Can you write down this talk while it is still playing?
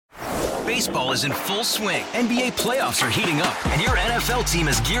Baseball is in full swing. NBA playoffs are heating up, and your NFL team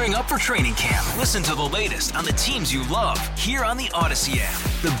is gearing up for training camp. Listen to the latest on the teams you love here on the Odyssey app.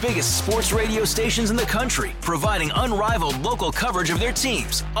 The biggest sports radio stations in the country, providing unrivaled local coverage of their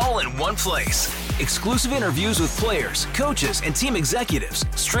teams, all in one place. Exclusive interviews with players, coaches, and team executives,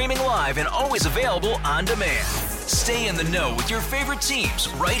 streaming live and always available on demand. Stay in the know with your favorite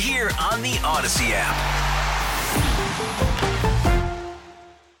teams right here on the Odyssey app.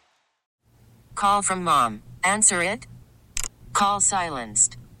 Call from mom. Answer it. Call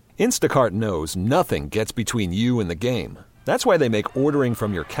silenced. Instacart knows nothing gets between you and the game. That's why they make ordering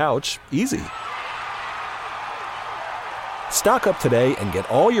from your couch easy. Stock up today and get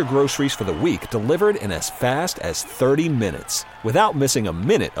all your groceries for the week delivered in as fast as 30 minutes without missing a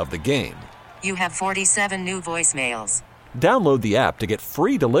minute of the game. You have 47 new voicemails. Download the app to get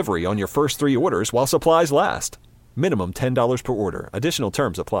free delivery on your first 3 orders while supplies last. Minimum $10 per order. Additional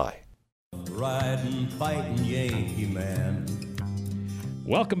terms apply. Riding, fighting Yankee man.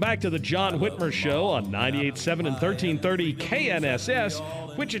 Welcome back to the John Whitmer Show on 98.7 and 1330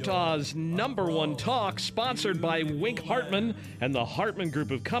 KNSS, Wichita's #1 talk, sponsored by Wink Hartman and the Hartman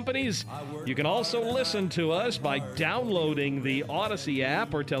Group of Companies. You can also listen to us by downloading the Odyssey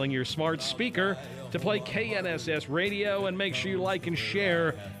app or telling your smart speaker to play KNSS Radio, and make sure you like and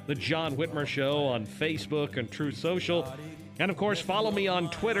share the John Whitmer Show on Facebook and Truth Social. And, of course, follow me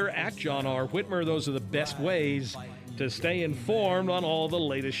on Twitter at John R. Whitmer. Those are the best ways to stay informed on all the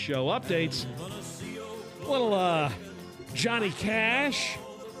latest show updates. Well, Johnny Cash,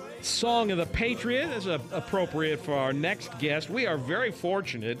 Song of the Patriot, is appropriate for our next guest. We are very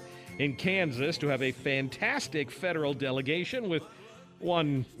fortunate in Kansas to have a fantastic federal delegation with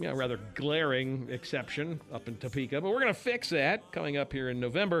one rather glaring exception up in Topeka. But we're going to fix that coming up here in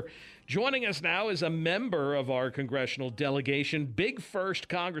November. Joining us now is a member of our congressional delegation, Big First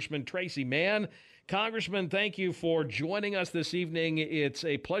Congressman Tracy Mann. Congressman, thank you for joining us this evening. It's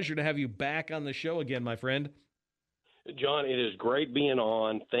a pleasure to have you back on the show again, my friend. John, it is great being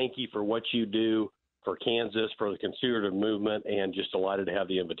on. Thank you for what you do for Kansas, for the conservative movement, and just delighted to have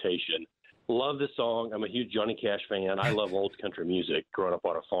the invitation. Love this song. I'm a huge Johnny Cash fan. I love old country music, growing up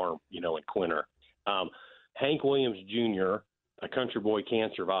on a farm, in Quinter. Hank Williams Jr., A Country Boy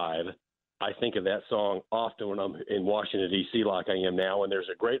Can't Survive. I think of that song often when I'm in Washington, D.C., like I am now, and there's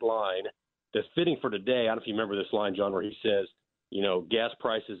a great line that's fitting for today. I don't know if you remember this line, John, where he says, gas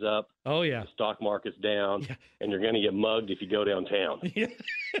prices up. Oh, yeah. The stock market's down, and you're going to get mugged if you go downtown.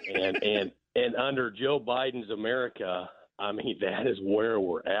 and under Joe Biden's America, I mean, that is where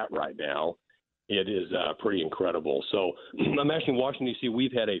we're at right now. It is pretty incredible. So I'm actually in Washington, D.C.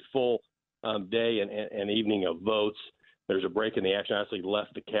 We've had a full day and evening of votes. There's a break in the action. I actually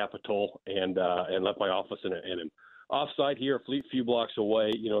left the Capitol and left my office and am off-site here, a few blocks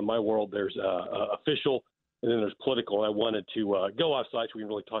away. In my world, there's official and then there's political. I wanted to go off-site so we can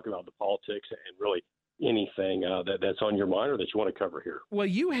really talk about the politics and really anything that's on your mind or that you want to cover here. Well,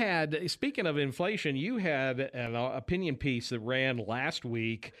 you had, speaking of inflation, you had an opinion piece that ran last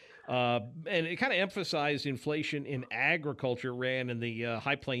week, and it kind of emphasized inflation in agriculture, ran in the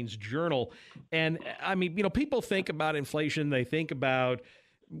High Plains Journal. And, I mean, people think about inflation, they think about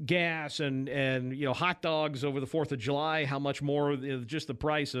gas and hot dogs over the 4th of July, how much more just the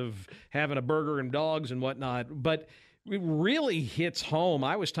price of having a burger and dogs and whatnot. But it really hits home.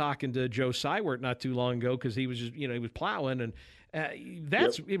 I was talking to Joe Sywert not too long ago because he was just, he was plowing, and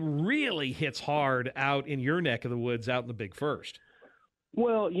it really hits hard out in your neck of the woods, out in the Big First.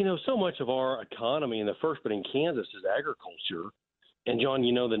 Well, so much of our economy in the first, but in Kansas is agriculture. And John,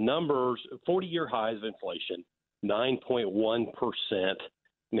 the numbers, 40-year highs of inflation, 9.1%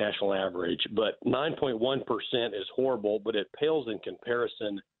 national average, but 9.1% is horrible, but it pales in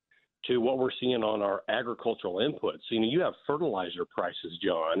comparison to what we're seeing on our agricultural inputs. You have fertilizer prices,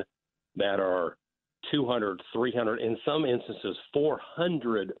 John, that are 200, 300, in some instances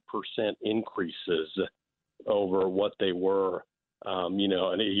 400% increases over what they were, a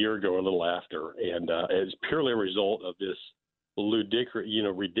year ago or a little after. And it's purely a result of this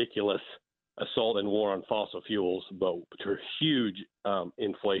ridiculous assault and war on fossil fuels, but to huge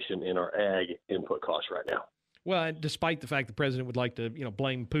inflation in our ag input costs right now. Well, despite the fact the president would like to,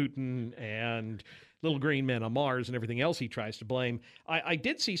 blame Putin and little green men on Mars and everything else he tries to blame, I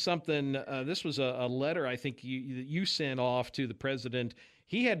did see something. This was a letter I think you sent off to the president.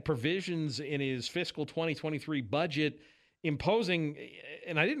 He had provisions in his fiscal 2023 budget imposing,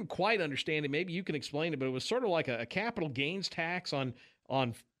 and I didn't quite understand it. Maybe you can explain it, but it was sort of like a capital gains tax on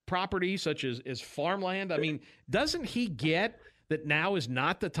property such as farmland. I mean, doesn't he get that now is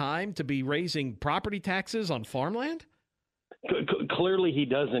not the time to be raising property taxes on farmland? Clearly, he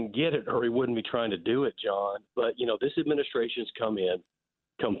doesn't get it, or he wouldn't be trying to do it, John. But this administration's come in,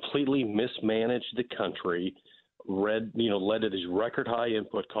 completely mismanaged the country, led to these record high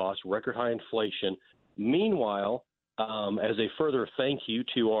input costs, record high inflation. Meanwhile, as a further thank you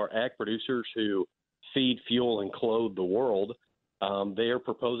to our ag producers who feed, fuel, and clothe the world, they are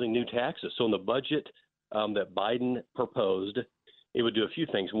proposing new taxes. So in the budget that Biden proposed, it would do a few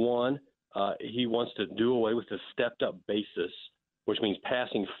things. One, he wants to do away with the stepped-up basis, which means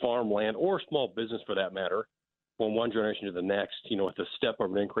passing farmland or small business for that matter from one generation to the next. With the step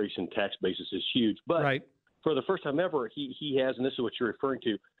of an increase in tax basis is huge. But right. For the first time ever, he has, and this is what you're referring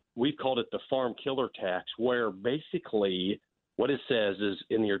to, we've called it the farm killer tax, where basically what it says is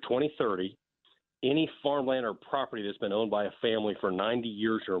in the year 2030, any farmland or property that's been owned by a family for 90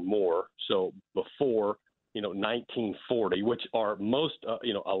 years or more, so before 1940, which are most,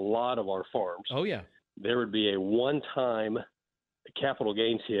 a lot of our farms. Oh, yeah. There would be a one-time capital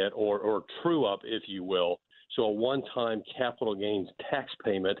gains hit or true up, if you will. So a one-time capital gains tax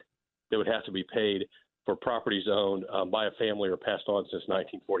payment that would have to be paid for properties owned by a family or passed on since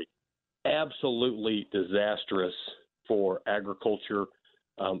 1940. Absolutely disastrous for agriculture,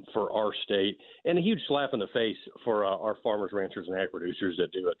 for our state, and a huge slap in the face for our farmers, ranchers, and ag producers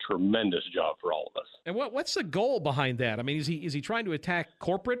that do a tremendous job for all of us. And what's the goal behind that? I mean, is he trying to attack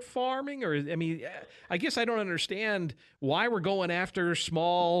corporate farming, or I guess I don't understand why we're going after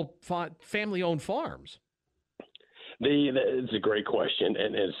small family-owned farms. It's a great question,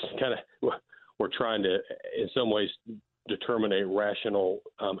 and it's kind of we're trying to, in some ways, determine a rational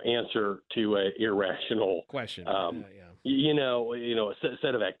answer to an irrational question. A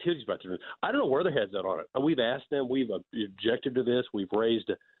set of activities about them. I don't know where their heads at on it. We've asked them. We've objected to this. We've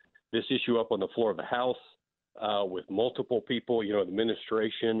raised this issue up on the floor of the House with multiple people, the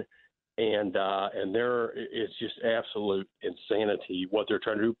administration, and it's just absolute insanity what they're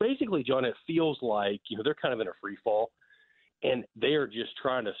trying to do. Basically, John, it feels like they're kind of in a free fall, and they are just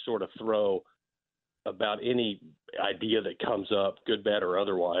trying to sort of throw about any idea that comes up, good, bad, or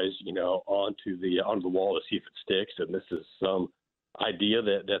otherwise, onto the wall to see if it sticks. And this is some idea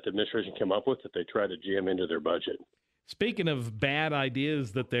that the administration came up with that they try to jam into their budget. Speaking of bad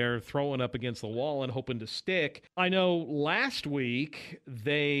ideas that they're throwing up against the wall and hoping to stick, I know last week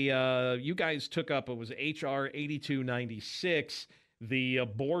you guys took up, it was H.R. 8296, the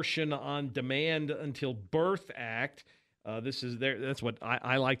Abortion on Demand Until Birth Act. That's what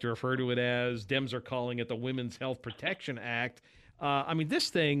I like to refer to it as. Dems are calling it the Women's Health Protection Act.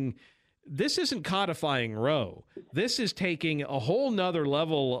 This isn't codifying Roe. This is taking a whole nother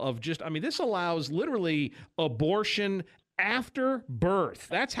level of this allows literally abortion after birth.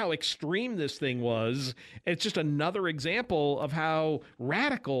 That's how extreme this thing was. It's just another example of how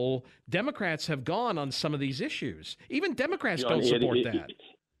radical Democrats have gone on some of these issues. Even Democrats don't support that.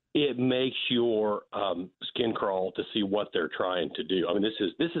 It makes your skin crawl to see what they're trying to do.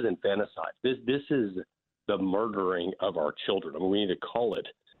 This is infanticide. This is the murdering of our children. We need to call it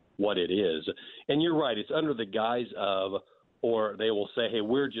what it is. And you're right. It's under the guise of, or they will say, hey,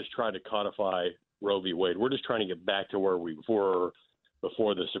 we're just trying to codify Roe v. Wade. We're just trying to get back to where we were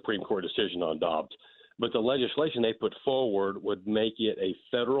before the Supreme Court decision on Dobbs. But the legislation they put forward would make it a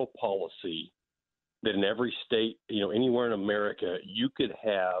federal policy that in every state, anywhere in America, you could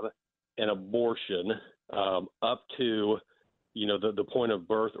have an abortion up to, the point of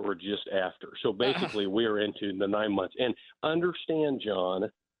birth or just after. So basically, we're into the 9 months. And understand,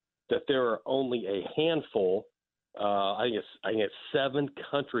 John, that there are only a handful, I think it's 7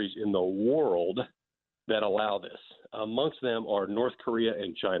 countries in the world that allow this. Amongst them are North Korea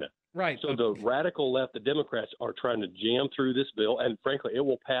and China. Right. So the radical left, the Democrats, are trying to jam through this bill, and frankly, it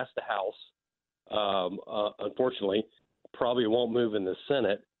will pass the House. Unfortunately, probably won't move in the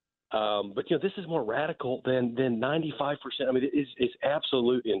Senate. But this is more radical than 95%. It's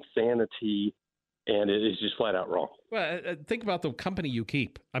absolute insanity, and it is just flat out wrong. Well, think about the company you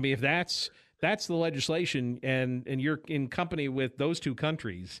keep. If that's the legislation, and you're in company with those two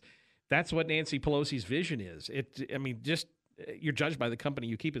countries, that's what Nancy Pelosi's vision is. You're judged by the company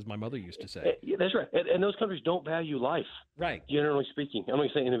you keep, as my mother used to say. That's right. And those countries don't value life. Right. Generally speaking. I'm going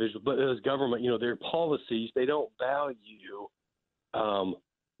to say individual, but as government, their policies, they don't value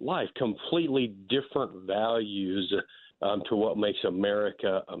life. Completely different values to what makes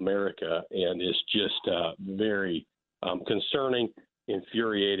America, America. And it's just very concerning,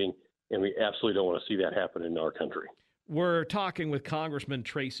 infuriating, and we absolutely don't want to see that happen in our country. We're talking with Congressman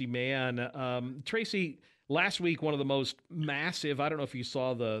Tracy Mann. Tracy, last week, one of the most massive, I don't know if you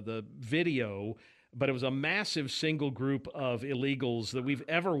saw the video but it was a massive single group of illegals that we've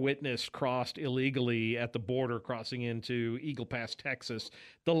ever witnessed crossed illegally at the border crossing into Eagle Pass, Texas.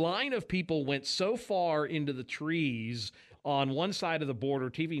 The line of people went so far into the trees on one side of the border,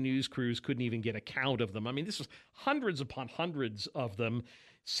 TV news crews couldn't even get a count of them. I mean, this was hundreds upon hundreds of them.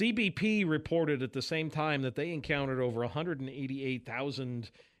 CBP reported at the same time that they encountered over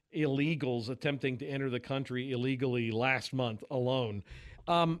 188,000 illegals attempting to enter the country illegally last month alone.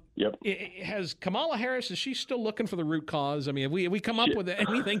 Yep. Has Kamala Harris, is she still looking for the root cause? I mean, have we come up with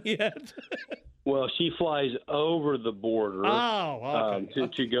anything yet? Well, she flies over the border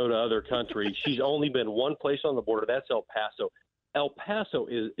to go to other countries. She's only been one place on the border. That's El Paso. El Paso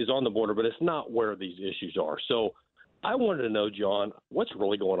is on the border, but it's not where these issues are. So I wanted to know, John, what's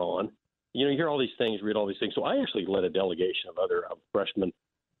really going on? You know, you hear all these things, read all these things. So I actually led a delegation of other freshman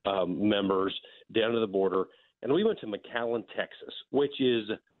members down to the border, and we went to McAllen, Texas, which is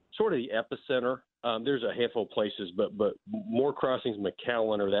sort of the epicenter. There's a handful of places, but more crossings in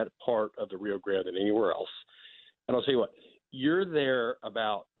McAllen or that part of the Rio Grande than anywhere else. And I'll tell you what, you're there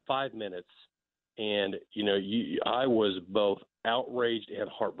about 5 minutes, and you know, I was both outraged and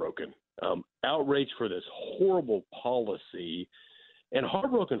heartbroken. Outraged for this horrible policy, and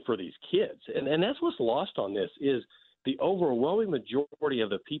heartbroken for these kids. And that's what's lost on this is the overwhelming majority of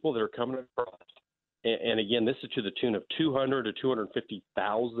the people that are coming across. And again, this is to the tune of 200 to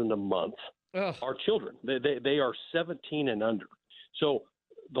 250,000 a month. Are children. They are 17 and under. So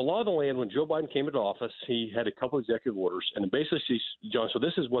the law of the land, when Joe Biden came into office, he had a couple executive orders, and basically, John, so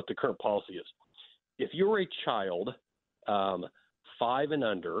this is what the current policy is. If you're a child 5 and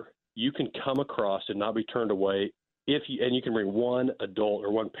under, you can come across and not be turned away and you can bring one adult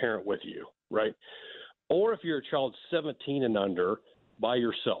or one parent with you, right? Or if you're a child 17 and under by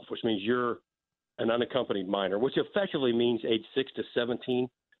yourself, which means you're an unaccompanied minor, which effectively means age 6 to 17,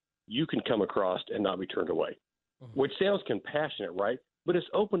 you can come across and not be turned away, which sounds compassionate, right? But it's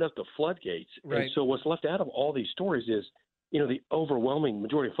opened up the floodgates. Right. And so what's left out of all these stories is, you know, the overwhelming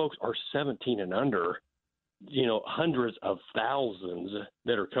majority of folks are 17 and under, you know, hundreds of thousands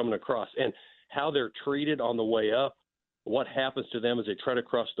that are coming across, and how they're treated on the way up, what happens to them as they try to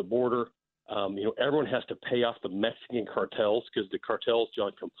cross the border. You know, everyone has to pay off the Mexican cartels because the cartels,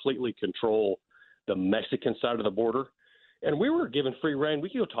 John, completely control the Mexican side of the border. And we were given free rein. We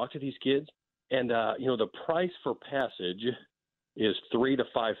could go talk to these kids, and you know, the price for passage is $3,000 to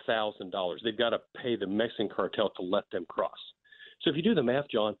 $5,000. They've got to pay the Mexican cartel to let them cross. So if you do the math,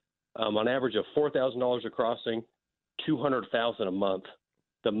 John, on average of $4,000 a crossing, $200,000 a month,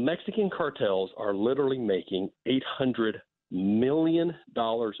 the Mexican cartels are literally making $800 million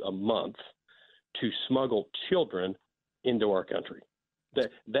a month to smuggle children into our country.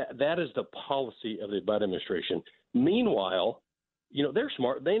 That is the policy of the Biden administration. Meanwhile, you know, they're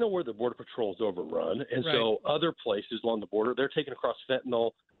smart. They know where the Border Patrol is overrun. And Right. So other places along the border, they're taking across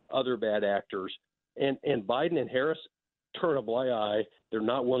fentanyl, other bad actors. And Biden and Harris turn a blind eye. They're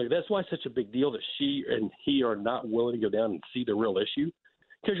not willing. That's why it's such a big deal that she and he are not willing to go down and see the real issue.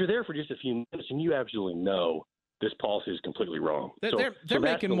 Because you're there for just a few minutes and you absolutely know this policy is completely wrong. They're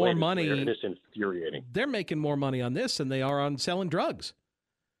making more money. And it's infuriating. They're making more money on this than they are on selling drugs.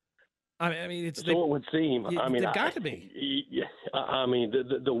 I mean, it's so it would seem. I mean, they've got to be. I mean,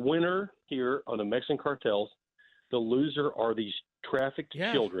 the winner here on the Mexican cartels, the loser are these trafficked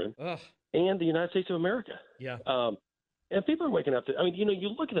children and the United States of America. Yeah. And people are waking up to. I mean, you know, you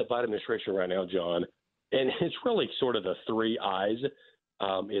look at the Biden administration right now, John, and it's really sort of the three I's.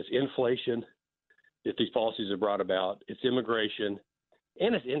 It's inflation that these policies have brought about. It's immigration,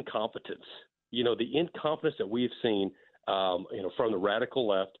 and it's incompetence. You know, the incompetence that we've seen, you know, from the radical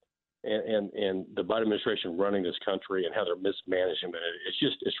left. And the Biden administration running this country and how they're mismanaging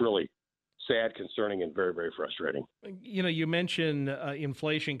it. It's really sad, concerning, and very, very frustrating. You know, you mentioned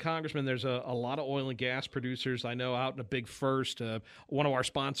inflation. Congressman, there's a lot of oil and gas producers I know out in a big first. One of our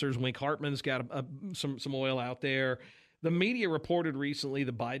sponsors, Wink Hartman's got some oil out there. The media reported recently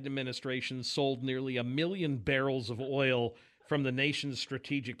the Biden administration sold nearly 1 million barrels of oil from the nation's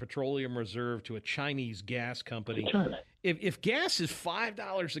strategic petroleum reserve to a Chinese gas company. If gas is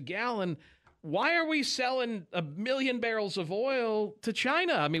 $5 a gallon, why are we selling 1 million barrels of oil to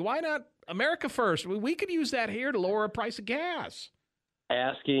China? I mean, why not America first? We could use that here to lower the price of gas.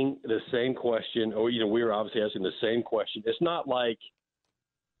 Asking the same question, or, you know, we were obviously asking the same question. It's not like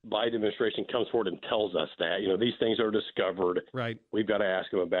Biden administration comes forward and tells us that. You know, these things are discovered. Right. We've got to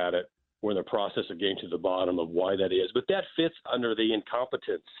ask them about it. We're in the process of getting to the bottom of why that is. But that fits under the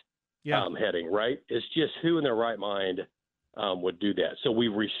incompetence heading, right? It's just who in their right mind would do that. So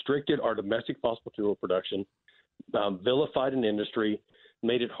we've restricted our domestic fossil fuel production, vilified an industry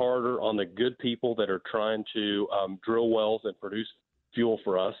made it harder on the good people that are trying to drill wells and produce fuel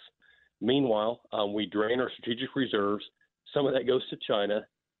for us. Meanwhile, we drain our strategic reserves. Some of that goes to China.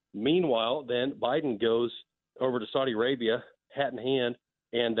 Meanwhile, then Biden goes over to Saudi Arabia, hat in hand,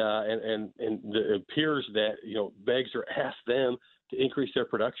 and it appears that, begs or asks them to increase their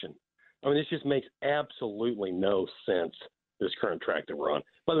production. I mean, this just makes absolutely no sense, this current track that we're on.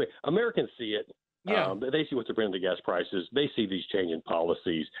 By the way, Americans see it. Yeah. They see what's happening to gas prices. They see these changing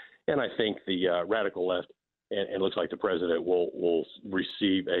policies. And I think the radical left, and it looks like the president will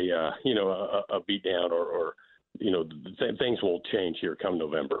receive a beatdown or things will change here come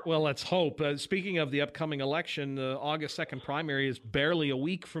November. Well, let's hope. Speaking of the upcoming election, the August 2nd primary is barely a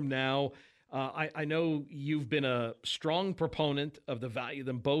week from now. I know you've been a strong proponent of the Value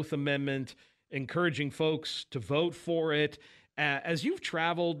Them Both Amendment, encouraging folks to vote for it. As you've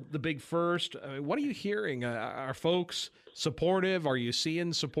traveled the Big First, what are you hearing? Are folks supportive? Are you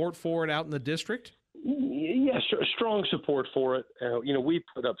seeing support for it out in the district? Yeah, strong support for it. We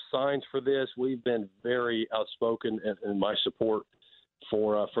put up signs for this. We've been very outspoken in my support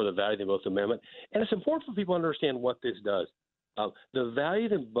for the Value Them Both Amendment. And it's important for people to understand what this does. The Value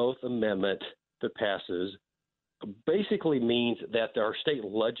Them Both Amendment that passes basically means that our state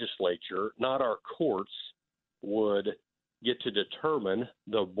legislature, not our courts, would get to determine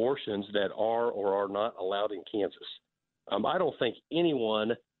the abortions that are or are not allowed in Kansas. I don't think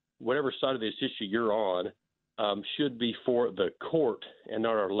anyone, whatever side of this issue you're on, should be for the court and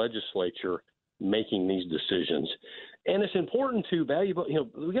not our legislature making these decisions. And it's important to value,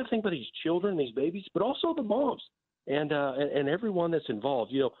 we got to think about these children, these babies, but also the moms and everyone that's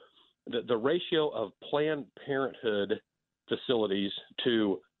involved. The ratio of Planned Parenthood facilities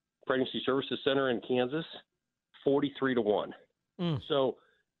to Pregnancy Services Center in Kansas, 43-1. So,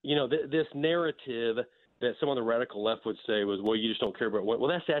 this narrative that some of the radical left would say was, well, you just don't care about women.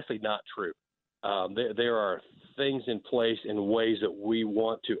 Well, that's actually not true. There are things in place in ways that we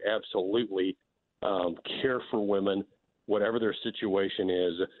want to absolutely care for women, whatever their situation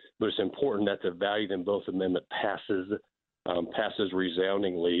is. But it's important that the Value Them Both Amendment passes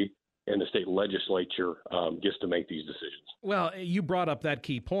resoundingly, and the state legislature gets to make these decisions. Well, you brought up that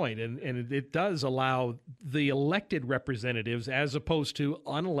key point, and it does allow the elected representatives as opposed to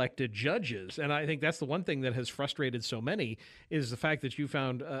unelected judges. And I think that's the one thing that has frustrated so many is the fact that you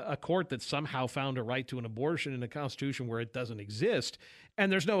found a court that somehow found a right to an abortion in a Constitution where it doesn't exist,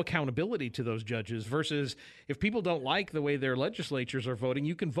 and there's no accountability to those judges, versus if people don't like the way their legislatures are voting,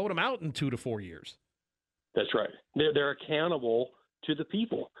 you can vote them out in 2 to 4 years. That's right. They're accountable to the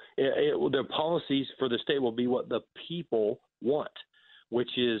people. Their policies for the state will be what the people want, which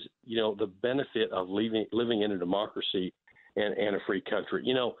is, the benefit of living in a democracy and a free country.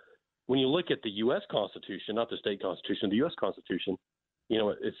 When you look at the U.S. Constitution, not the state Constitution, the U.S. Constitution,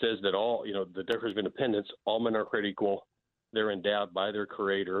 it says that all, the Declaration of Independence, all men are created equal. They're endowed by their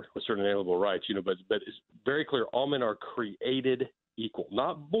Creator with certain inalienable rights. But it's very clear, all men are created equal,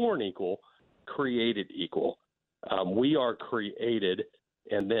 not born equal, created equal. We are created,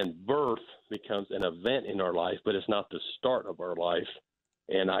 and then birth becomes an event in our life, but it's not the start of our life.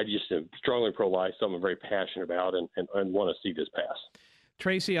 And I just am strongly pro-life, something I'm very passionate about, and want to see this pass.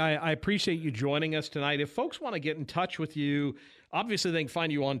 Tracy, I appreciate you joining us tonight. If folks want to get in touch with you, obviously they can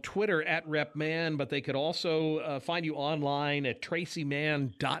find you on Twitter at RepMan, but they could also find you online at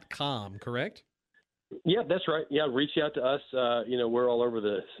tracymann.com, correct? Yeah, that's right. Yeah, reach out to us. We're all over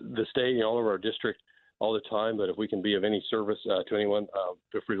the state, all over our district all the time. But if we can be of any service to anyone,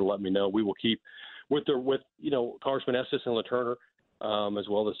 feel free to let me know. We will keep with Congressman Estes and LaTurner, as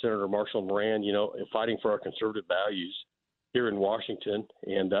well as Senator Marshall Moran, fighting for our conservative values here in Washington.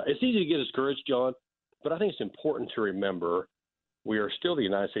 And it's easy to get discouraged, John, but I think it's important to remember we are still the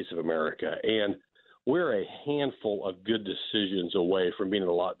United States of America, and we're a handful of good decisions away from being in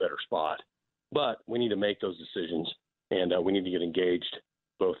a lot better spot. But we need to make those decisions, and we need to get engaged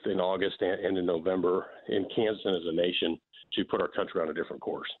both in August and in November in Kansas and as a nation to put our country on a different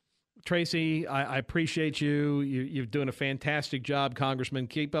course. Tracy, I appreciate you. You're doing a fantastic job, Congressman.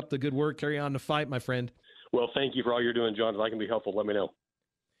 Keep up the good work. Carry on the fight, my friend. Well, thank you for all you're doing, John. If I can be helpful, let me know.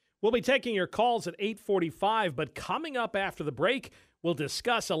 We'll be taking your calls at 8:45, but coming up after the break, we'll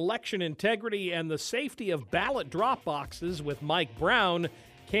discuss election integrity and the safety of ballot drop boxes with Mike Brown,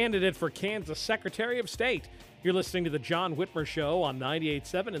 candidate for Kansas Secretary of State. You're listening to The John Whitmer Show on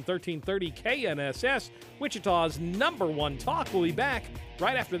 98.7 and 1330 KNSS, Wichita's #1 talk. We'll be back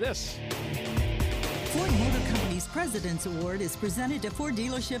right after this. Ford Motor Company's President's Award is presented to Ford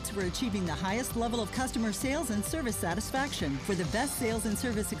dealerships for achieving the highest level of customer sales and service satisfaction. For the best sales and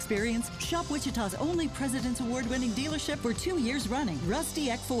service experience, shop Wichita's only President's Award-winning dealership for 2 years running, Rusty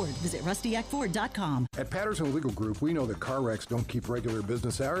Eck Ford. Visit rustyeckford.com. At Patterson Legal Group, we know that car wrecks don't keep regular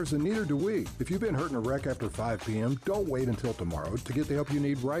business hours, and neither do we. If you've been hurt in a wreck after 5 p.m., don't wait until tomorrow to get the help you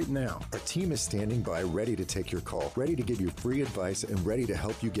need right now. Our team is standing by, ready to take your call, ready to give you free advice, and ready to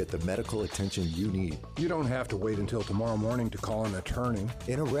help you get the medical attention you need. You don't have to wait until tomorrow morning to call an attorney.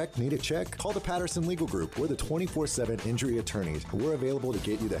 In a wreck, need a check? Call the Patterson Legal Group. We're the 24/7 injury attorneys. We're available to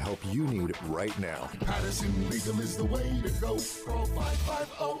get you the help you need right now. Patterson Legal is the way to go. Call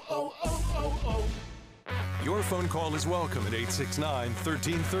 550-0000. Your phone call is welcome at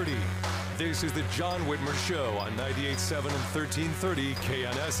 869-1330. This is the John Whitmer Show on 98.7 and 1330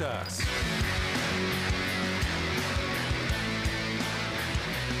 KNSS.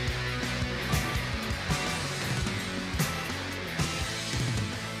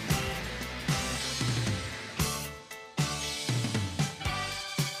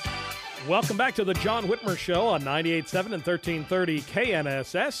 Welcome back to the John Whitmer Show on 98.7 and 1330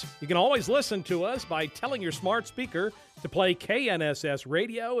 KNSS. You can always listen to us by telling your smart speaker to play KNSS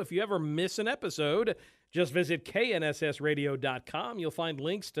Radio. If you ever miss an episode, just visit knssradio.com. You'll find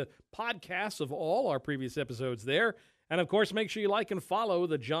links to podcasts of all our previous episodes there. And, of course, make sure you like and follow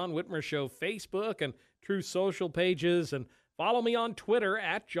the John Whitmer Show Facebook and True Social pages. And follow me on Twitter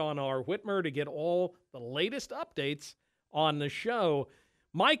at John R. Whitmer to get all the latest updates on the show.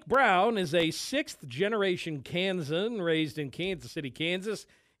 Mike Brown is a sixth-generation Kansan raised in Kansas City, Kansas.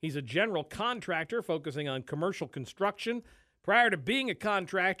 He's a general contractor focusing on commercial construction. Prior to being a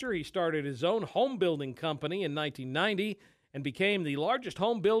contractor, he started his own home building company in 1990 and became the largest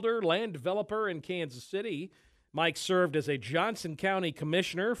home builder, land developer in Kansas City. Mike served as a Johnson County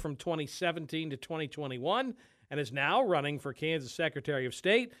commissioner from 2017 to 2021 and is now running for Kansas Secretary of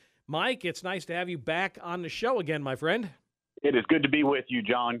State. Mike, it's nice to have you back on the show again, my friend. It is good to be with you,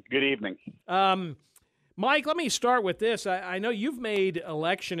 John. Good evening. Mike, let me start with this. I know you've made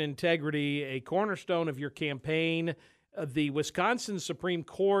election integrity a cornerstone of your campaign. The Wisconsin Supreme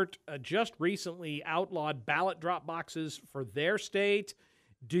Court just recently outlawed ballot drop boxes for their state.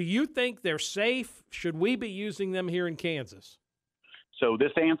 Do you think they're safe? Should we be using them here in Kansas? So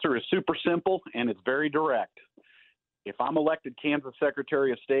this answer is super simple, and it's very direct. If I'm elected Kansas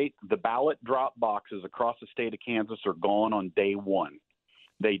Secretary of State, the ballot drop boxes across the state of Kansas are gone on day one.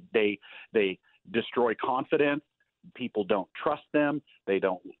 They destroy confidence. People don't trust them. They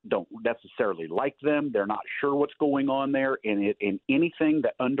don't necessarily like them. They're not sure what's going on there. And anything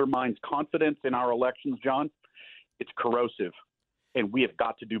that undermines confidence in our elections, John, it's corrosive. And we have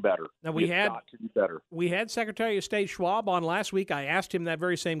got to do better. Now we have got to do better. We had Secretary of State Schwab on last week. I asked him that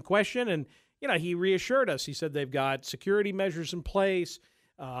very same question, and he reassured us. He said they've got security measures in place,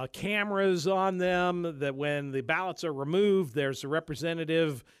 cameras on them, that when the ballots are removed, there's a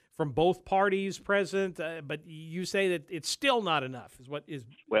representative from both parties present. But you say that it's still not enough, is what is.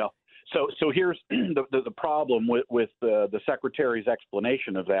 Well, so here's the problem with the Secretary's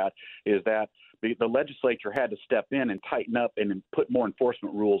explanation of that is that the legislature had to step in and tighten up and put more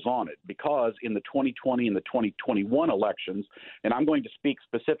enforcement rules on it, because in the 2020 and the 2021 elections, and I'm going to speak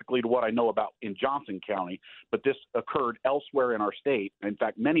specifically to what I know about in Johnson County, but this occurred elsewhere in our state, in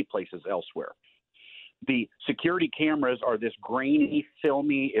fact, many places elsewhere. The security cameras are this grainy,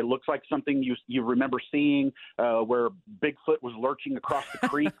 filmy. It looks like something you remember seeing where Bigfoot was lurching across the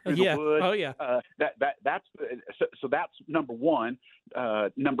creek through the woods. Oh yeah. That's number one.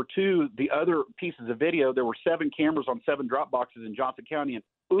 Number two, the other pieces of video. There were 7 cameras on 7 drop boxes in Johnson County, and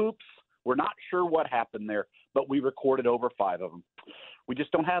oops, we're not sure what happened there, but we recorded over 5 of them. We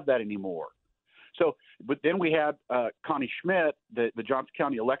just don't have that anymore. So, but then we had Connie Schmidt, the Johnson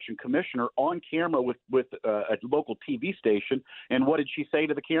County election commissioner, on camera with a local TV station. And what did she say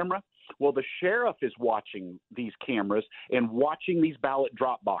to the camera? Well, the sheriff is watching these cameras and watching these ballot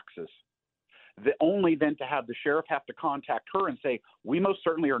drop boxes. Only then to have the sheriff have to contact her and say, we most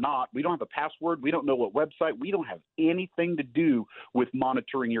certainly are not. We don't have a password. We don't know what website. We don't have anything to do with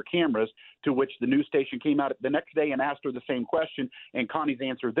monitoring your cameras, to which the news station came out the next day and asked her the same question. And Connie's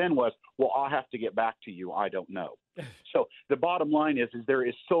answer then was, well, I'll have to get back to you. I don't know. So the bottom line is there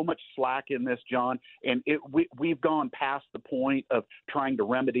is so much slack in this, John, and we've gone past the point of trying to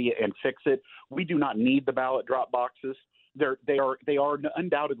remedy it and fix it. We do not need the ballot drop boxes. They are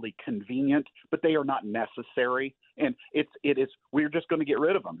undoubtedly convenient, but they are not necessary. And we're just going to get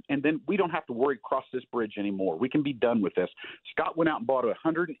rid of them. And then we don't have to worry across this bridge anymore. We can be done with this. Scott went out and bought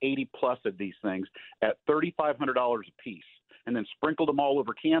 180 plus of these things at $3,500 a piece. and then sprinkled them all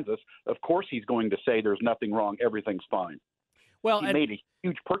over Kansas, of course he's going to say there's nothing wrong, everything's fine. Well, he made a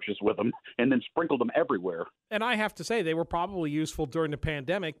huge purchase with them and then sprinkled them everywhere. And I have to say they were probably useful during the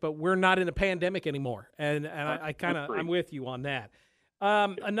pandemic, but we're not in a pandemic anymore. And I'm with you on that.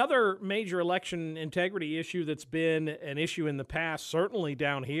 Another major election integrity issue that's been an issue in the past, certainly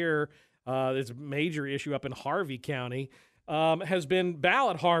down here, there's a major issue up in Harvey County, has been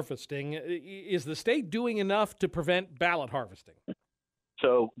ballot harvesting. Is the state doing enough to prevent ballot harvesting?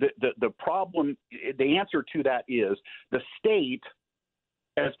 So the problem, the answer to that is the state,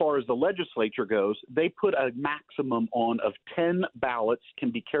 as far as the legislature goes, they put a maximum on of 10 ballots can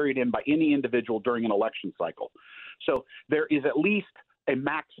be carried in by any individual during an election cycle. So there is at least a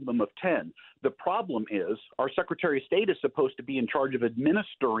maximum of 10. The problem is our Secretary of State is supposed to be in charge of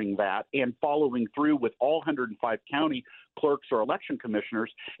administering that and following through with all 105 county clerks or election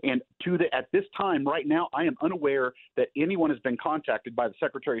commissioners. And at this time, right now, I am unaware that anyone has been contacted by the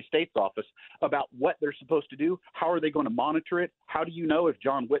Secretary of State's office about what they're supposed to do. How are they going to monitor it? How do you know if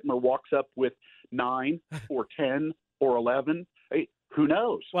John Whitmer walks up with 9 or 10 or 11? Who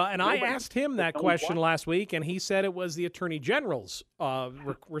knows? Well, and I asked him that question last week, and he said it was the Attorney General's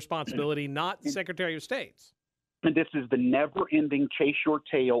responsibility, not the Secretary of State's. And this is the never-ending chase your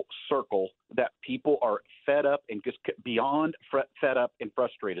tail circle that people are fed up and just beyond fed up and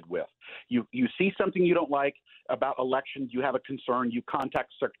frustrated with. You see something you don't like about elections, you have a concern, you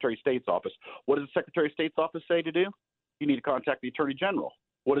contact the Secretary of State's office. What does the Secretary of State's office say to do? You need to contact the Attorney General.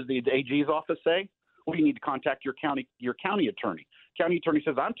 What does the AG's office say? Well, you need to contact your county attorney. County attorney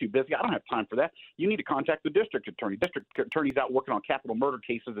says, I'm too busy. I don't have time for that. You need to contact the district attorney. District attorney's out working on capital murder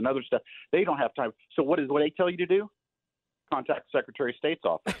cases and other stuff. They don't have time. So what they tell you to do? Contact the Secretary of State's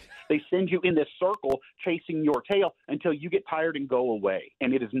office. They send you in this circle chasing your tail until you get tired and go away.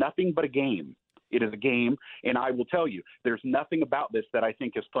 And it is nothing but a game. It is a game, and I will tell you, there's nothing about this that I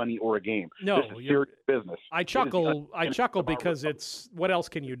think is funny or a game. No, this is serious business. I chuckle because it's what else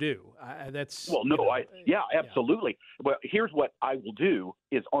can you do? Absolutely. But here's what I will do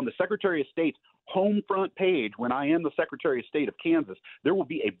is on the Secretary of State's home front page, when I am the Secretary of State of Kansas, there will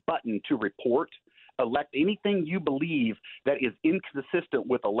be a button to report. Elect anything you believe that is inconsistent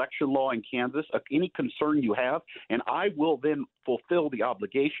with election law in Kansas, any concern you have, and I will then fulfill the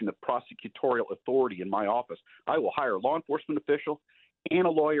obligation of prosecutorial authority in my office. I will hire a law enforcement official and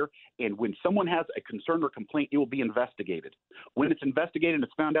a lawyer, and when someone has a concern or complaint, it will be investigated. When it's investigated and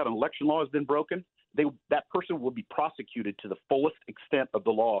it's found out an election law has been broken, that person will be prosecuted to the fullest extent of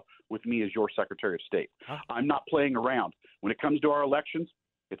the law with me as your Secretary of State. I'm not playing around. When it comes to our elections,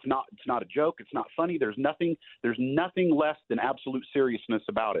 it's not a joke. It's not funny. There's nothing less than absolute seriousness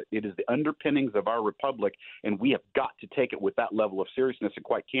about it. It is the underpinnings of our republic, and we have got to take it with that level of seriousness. And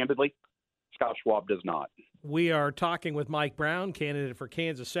quite candidly, Scott Schwab does not. We are talking with Mike Brown, candidate for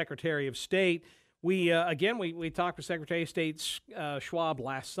Kansas Secretary of State. We talked with Secretary of State Schwab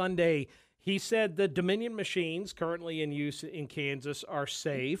last Sunday. He said the Dominion machines currently in use in Kansas are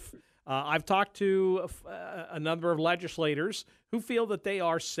safe. I've talked to a number of legislators who feel that they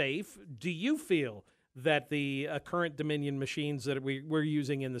are safe. Do you feel that the current Dominion machines that we're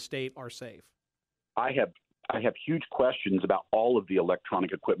using in the state are safe? I have huge questions about all of the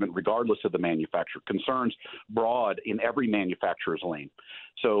electronic equipment, regardless of the manufacturer. Concerns broad in every manufacturer's lane.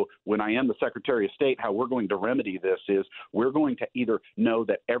 So when I am the Secretary of State, how we're going to remedy this is we're going to either know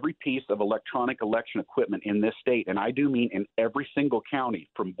that every piece of electronic election equipment in this state, and I do mean in every single county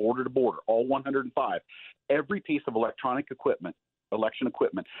from border to border, all 105, every piece of electronic equipment, election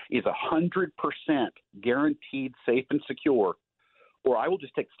equipment, is 100% guaranteed safe and secure, or I will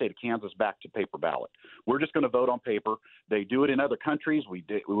just take the state of Kansas back to paper ballot. We're just going to vote on paper. They do it in other countries.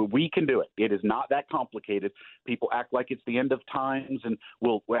 We can do it. It is not that complicated. People act like it's the end of times, and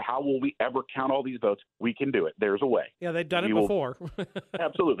how will we ever count all these votes? We can do it. There's a way. Yeah, they've done it before.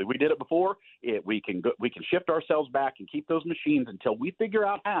 Absolutely. We did it before. We can shift ourselves back and keep those machines until we figure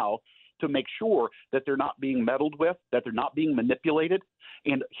out how to make sure that they're not being meddled with, that they're not being manipulated.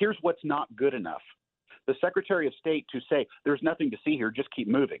 And here's what's not good enough. The Secretary of State to say there's nothing to see here, just keep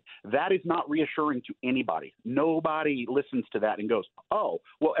moving. That is not reassuring to anybody. Nobody listens to that and goes, oh,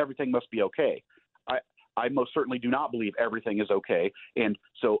 well, everything must be okay. I most certainly do not believe everything is okay. And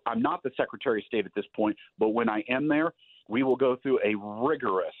so I'm not the Secretary of State at this point, but when I am there, we will go through a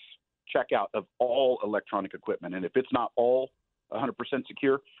rigorous checkout of all electronic equipment. And if it's not all 100%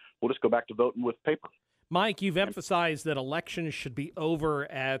 secure, we'll just go back to voting with paper. Mike, you've emphasized that elections should be over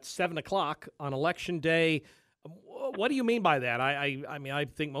at 7 o'clock on Election Day. What do you mean by that? I mean, I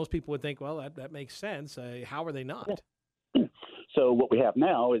think most people would think, well, that makes sense. How are they not? So so what we have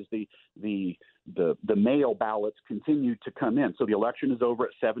now is the mail ballots continue to come in. So the election is over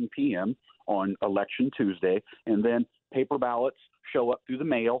at 7 p.m. on Election Tuesday, and then paper ballots show up through the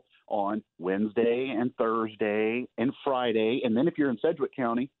mail on Wednesday and Thursday and Friday. And then if you're in Sedgwick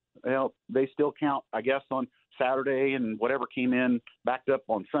County, well, they still count, I guess, on Saturday, and whatever came in backed up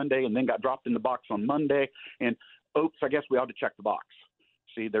on Sunday and then got dropped in the box on Monday. And oops, I guess we ought to check the box.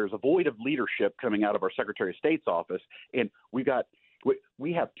 See, there's a void of leadership coming out of our Secretary of State's office, and we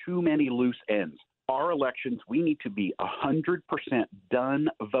have too many loose ends. Our elections, we need to be 100% done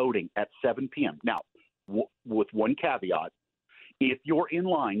voting at 7 p.m. Now, with one caveat, if you're in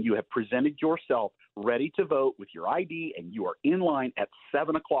line, you have presented yourself ready to vote with your ID, and you are in line at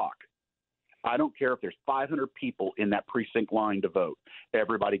 7 o'clock. I don't care if there's 500 people in that precinct line to vote.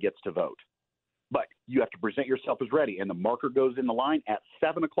 Everybody gets to vote. But you have to present yourself as ready, and the marker goes in the line at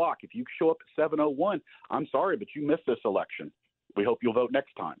 7 o'clock. If you show up at 7:01, I'm sorry, but you missed this election. We hope you'll vote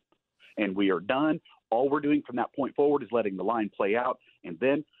next time. And we are done. All we're doing from that point forward is letting the line play out, and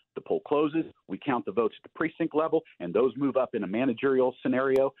then the poll closes. We count the votes at the precinct level, and those move up in a managerial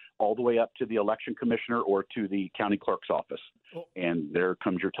scenario all the way up to the election commissioner or to the county clerk's office. And there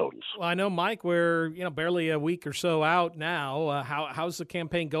comes your totals. Well, I know, Mike, we're barely a week or so out now. How's the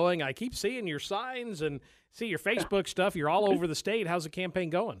campaign going? I keep seeing your signs and see your Facebook stuff. You're all over the state. How's the campaign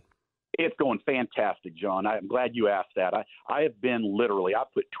going? It's going fantastic, John. I'm glad you asked that. I have been literally, I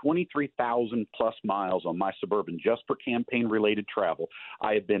put 23,000 plus miles on my Suburban just for campaign-related travel.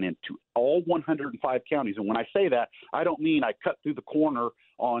 I have been into all 105 counties. And when I say that, I don't mean I cut through the corner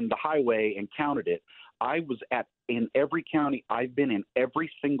on the highway and counted it. I was in every county. I've been in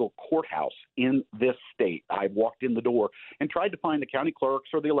every single courthouse in this state. I walked in the door and tried to find the county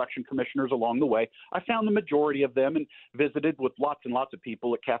clerks or the election commissioners along the way. I found the majority of them and visited with lots and lots of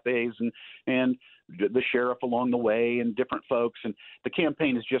people at cafes and the sheriff along the way and different folks. And the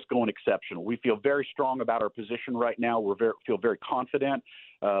campaign is just going exceptional. We feel very strong about our position right now. We feel very confident.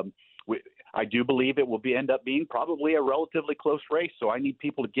 I do believe it will end up being probably a relatively close race. So I need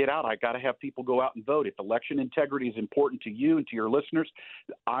people to get out. I got to have people go out and vote. If election integrity is important to you and to your listeners,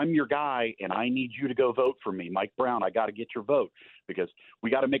 I'm your guy, and I need you to go vote for me. Mike Brown, I got to get your vote because we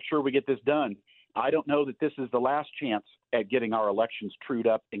got to make sure we get this done. I don't know that this is the last chance at getting our elections trued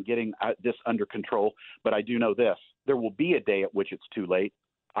up and getting this under control, but I do know this. There will be a day at which it's too late.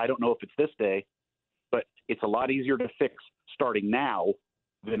 I don't know if it's this day, but it's a lot easier to fix starting now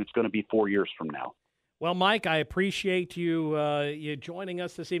than it's going to be 4 years from now. Well, Mike, I appreciate you joining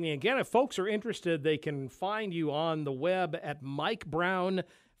us this evening. Again, if folks are interested, they can find you on the web at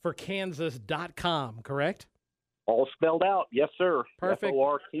MikeBrownForKansas.com, correct? All spelled out. Yes, sir. Perfect.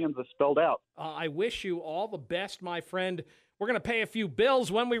 FOR Kansas spelled out. I wish you all the best, my friend. We're going to pay a few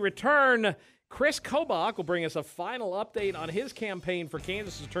bills when we return. Chris Kobach will bring us a final update on his campaign for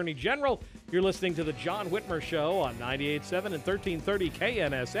Kansas Attorney General. You're listening to The John Whitmer Show on 98.7 and 1330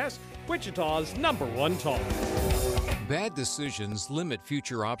 KNSS, Wichita's #1 talk. Bad decisions limit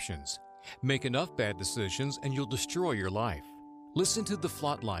future options. Make enough bad decisions and you'll destroy your life. Listen to The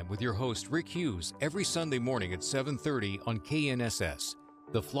Flotline with your host, Rick Hughes, every Sunday morning at 7:30 on KNSS.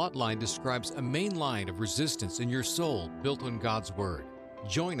 The Flotline describes a main line of resistance in your soul built on God's Word.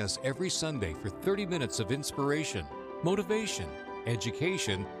 Join us every Sunday for 30 minutes of inspiration, motivation,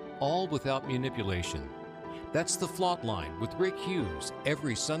 education, all without manipulation. That's The Flotline with Rick Hughes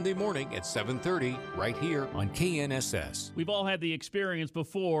every Sunday morning at 7:30 right here on KNSS. We've all had the experience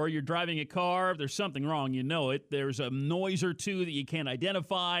before. You're driving a car, there's something wrong, you know it. There's a noise or two that you can't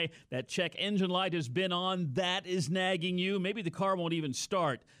identify. That check engine light has been on. That is nagging you. Maybe the car won't even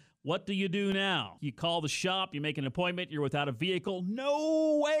start. What do you do now? You call the shop, you make an appointment, you're without a vehicle.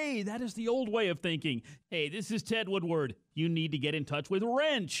 No way! That is the old way of thinking. Hey, this is Ted Woodward. You need to get in touch with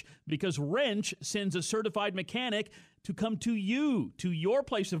Wrench because Wrench sends a certified mechanic to come to you, to your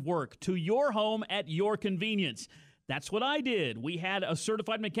place of work, to your home at your convenience. That's what I did. We had a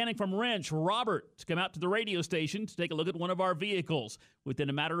certified mechanic from Wrench, Robert, to come out to the radio station to take a look at one of our vehicles. Within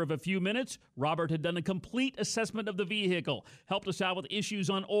a matter of a few minutes, Robert had done a complete assessment of the vehicle, helped us out with issues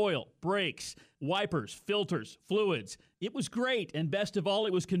on oil, brakes, wipers, filters, fluids. It was great, and best of all,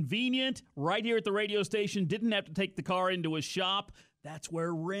 it was convenient. Right here at the radio station, didn't have to take the car into a shop. That's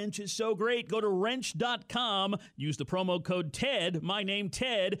where Wrench is so great. Go to wrench.com, use the promo code TED, my name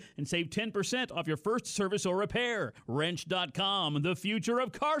Ted, and save 10% off your first service or repair. Wrench.com, the future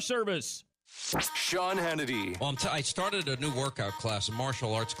of car service. Sean Hannity. Well, I started a new workout class, a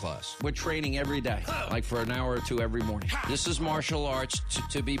martial arts class. We're training every day, like for an hour or two every morning. This is martial arts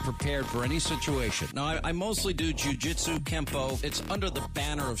to be prepared for any situation. Now, I mostly do jiu-jitsu, kempo. It's under the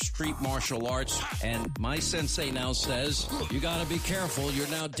banner of street martial arts, and my sensei now says, you got to be careful. You're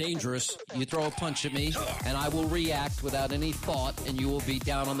now dangerous. You throw a punch at me, and I will react without any thought, and you will be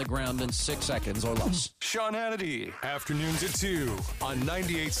down on the ground in 6 seconds or less. Sean Hannity, afternoons at 2 on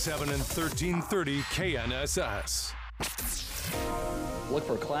 98.7 and 1330 KNSS. Look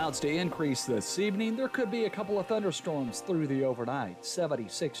for clouds to increase this evening. There could be a couple of thunderstorms through the overnight.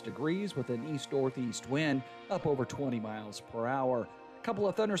 76 degrees with an east-northeast wind up over 20 miles per hour. A couple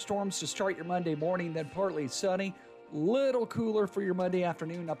of thunderstorms to start your Monday morning, then partly sunny. Little cooler for your Monday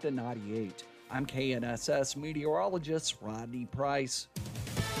afternoon up to 98. I'm KNSS meteorologist Rodney Price.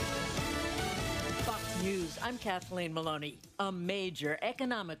 News. I'm Kathleen Maloney. A major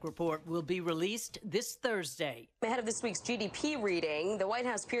economic report will be released this Thursday. Ahead of this week's GDP reading, the White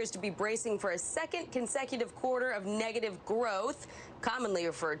House appears to be bracing for a second consecutive quarter of negative growth, commonly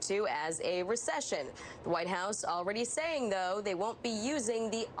referred to as a recession. The White House already saying, though, they won't be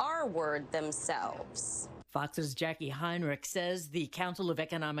using the R word themselves. Fox's Jackie Heinrich says the Council of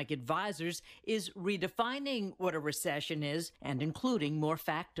Economic Advisors is redefining what a recession is and including more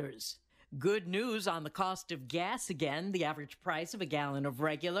factors. Good news on the cost of gas again. The average price of a gallon of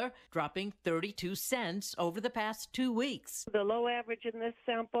regular dropping 32 cents over the past 2 weeks. The low average in this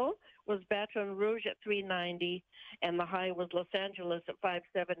sample was Baton Rouge at $3.90, and the high was Los Angeles at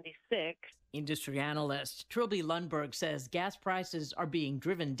 $5.76. Industry analyst Trilby Lundberg says gas prices are being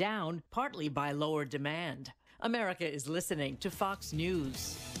driven down partly by lower demand. America is listening to Fox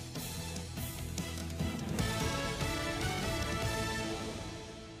News.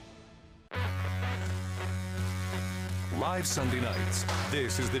 Live Sunday nights.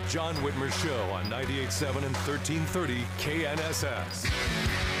 This is the John Whitmer Show on 98.7 and 1330 KNSS.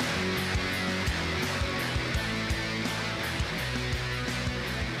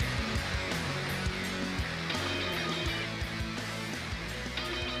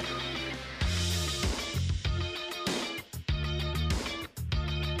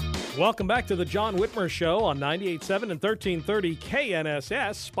 Welcome back to the John Whitmer Show on 98.7 and 1330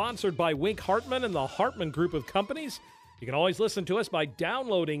 KNSS, sponsored by Wink Hartman and the Hartman Group of Companies. You can always listen to us by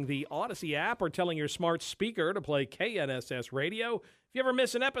downloading the Odyssey app or telling your smart speaker to play KNSS Radio. If you ever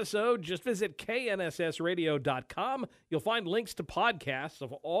miss an episode, just visit knssradio.com. You'll find links to podcasts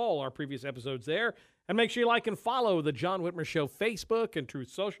of all our previous episodes there. And make sure you like and follow the John Whitmer Show Facebook and Truth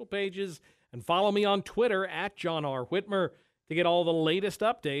Social pages. And follow me on Twitter at John R. Whitmer to get all the latest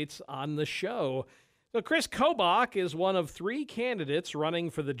updates on the show. So Chris Kobach is one of 3 candidates running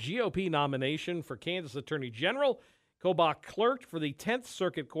for the GOP nomination for Kansas Attorney General. Kobach clerked for the 10th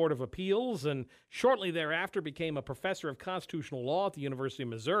Circuit Court of Appeals and shortly thereafter became a professor of constitutional law at the University of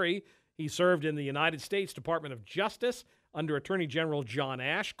Missouri. He served in the United States Department of Justice under Attorney General John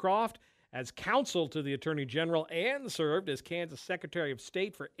Ashcroft as counsel to the Attorney General and served as Kansas Secretary of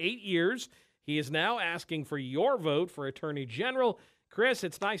State for 8 years. He is now asking for your vote for Attorney General. Chris,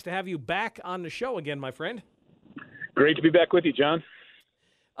 it's nice to have you back on the show again, my friend. Great to be back with you, John.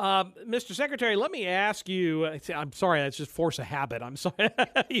 Mr. Secretary, let me ask you, I'm sorry, that's just force of habit. I'm sorry.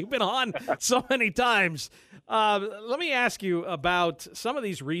 You've been on so many times. Let me ask you about some of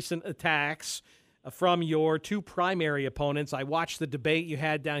these recent attacks from your 2 primary opponents. I watched the debate you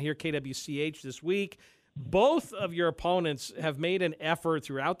had down here, KWCH, this week. Both of your opponents have made an effort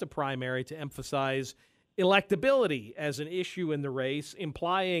throughout the primary to emphasize electability as an issue in the race,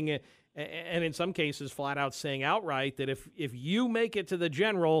 implying, and in some cases flat out saying outright, that if you make it to the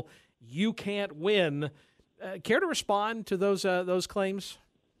general, you can't win. Care to respond to those claims?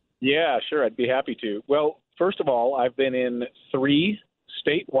 Yeah, sure. I'd be happy to. Well, first of all, I've been in 3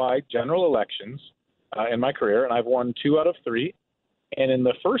 statewide general elections in my career, and I've won 2 out of 3. And in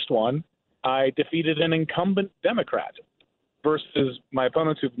the first one, I defeated an incumbent Democrat versus my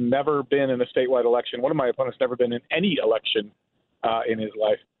opponents who've never been in a statewide election. One of my opponents never been in any election in his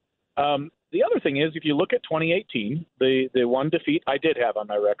life. The other thing is, if you look at 2018, the one defeat I did have on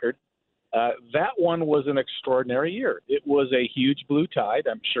my record, that one was an extraordinary year. It was a huge blue tide.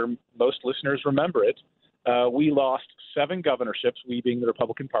 I'm sure most listeners remember it. We lost 7 governorships, we being the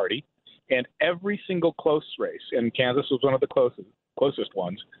Republican Party, and every single close race, and Kansas was one of the closest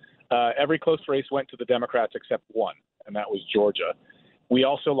ones, every close race went to the Democrats except one, and that was Georgia. We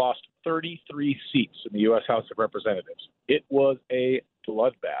also lost 33 seats in the U.S. House of Representatives. It was a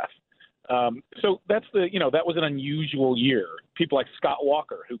bloodbath. So that was an unusual year. People like Scott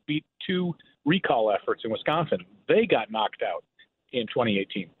Walker, who beat 2 recall efforts in Wisconsin, they got knocked out in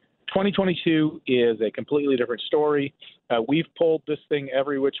 2018. 2022 is a completely different story. We've pulled this thing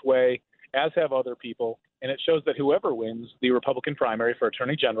every which way, as have other people, and it shows that whoever wins the Republican primary for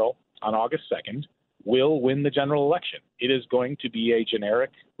Attorney General on August 2nd will win the general election. It is going to be a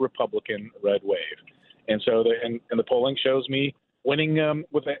generic Republican red wave. And so the polling shows me winning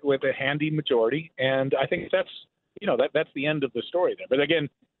with a handy majority, and I think that's the end of the story there. But again,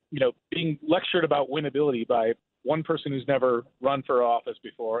 being lectured about winnability by one person who's never run for office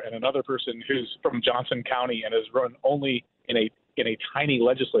before and another person who's from Johnson County and has run only in a tiny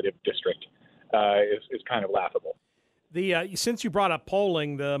legislative district is kind of laughable. Since you brought up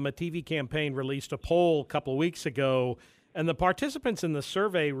polling, the Mativi campaign released a poll a couple of weeks ago, and the participants in the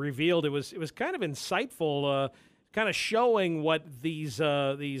survey revealed it was kind of insightful, kind of showing what these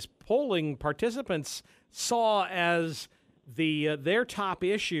polling participants saw as their top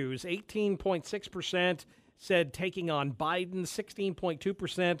issues. 18.6% said taking on Biden,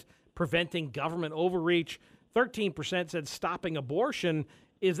 16.2% preventing government overreach, 13% said stopping abortion.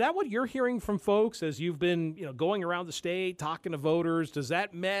 Is that what you're hearing from folks as you've been going around the state, talking to voters? Does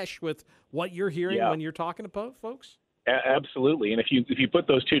that mesh with what you're hearing when you're talking to folks? Absolutely. And if you put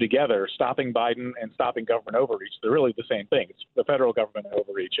those two together, stopping Biden and stopping government overreach, they're really the same thing. It's the federal government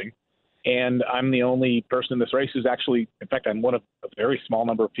overreaching. And I'm the only person in this race who's actually, in fact, I'm one of a very small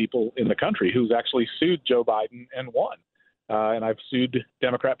number of people in the country who's actually sued Joe Biden and won. And I've sued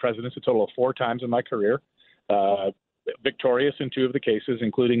Democrat presidents a total of 4 times in my career, victorious in 2 of the cases,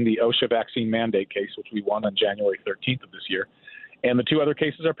 including the OSHA vaccine mandate case, which we won on January 13th of this year. And the 2 other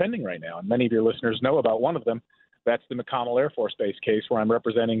cases are pending right now. And many of your listeners know about one of them. That's the McConnell Air Force Base case, where I'm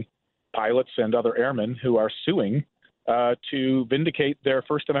representing pilots and other airmen who are suing to vindicate their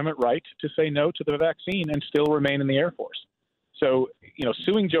First Amendment right to say no to the vaccine and still remain in the Air Force. So,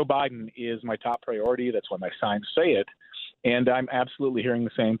 suing Joe Biden is my top priority. That's what my signs say it. And I'm absolutely hearing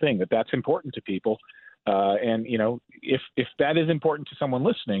the same thing, that that's important to people. And if that is important to someone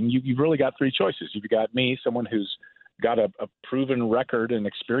listening, you've really got 3 choices. You've got me, someone who's got a proven record and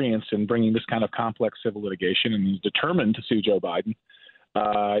experience in bringing this kind of complex civil litigation and is determined to sue Joe Biden.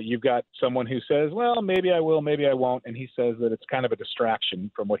 You've got someone who says, well, maybe I will, maybe I won't. And he says that it's kind of a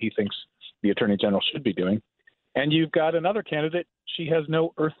distraction from what he thinks the Attorney General should be doing. And you've got another candidate. She has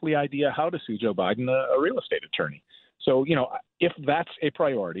no earthly idea how to sue Joe Biden, a real estate attorney. So, if that's a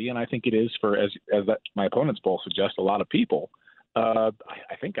priority, and I think it is for, as my opponent's poll suggests, a lot of people, I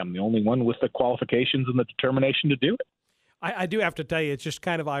think I'm the only one with the qualifications and the determination to do it. I do have to tell you, it's just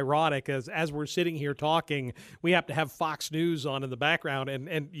kind of ironic as we're sitting here talking, we have to have Fox News on in the background,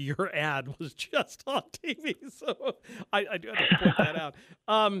 and your ad was just on TV. So I do have to point that out.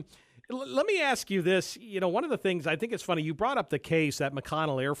 Let me ask you this. One of the things I think it's funny, you brought up the case, that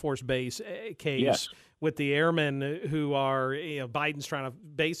McConnell Air Force Base case. Yes. With the airmen who are, Biden's trying to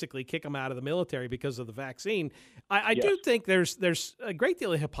basically kick them out of the military because of the vaccine. I do think there's a great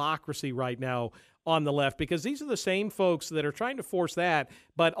deal of hypocrisy right now on the left, because these are the same folks that are trying to force that,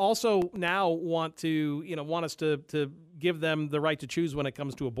 but also now want us to give them the right to choose when it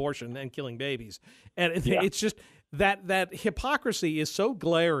comes to abortion and killing babies. And it's just that hypocrisy is so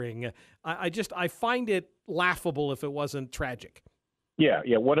glaring. I find it laughable if it wasn't tragic. Yeah.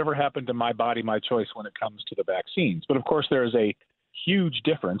 Whatever happened to my body, my choice when it comes to the vaccines. But of course, there's a huge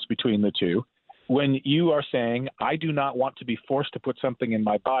difference between the two. When you are saying, I do not want to be forced to put something in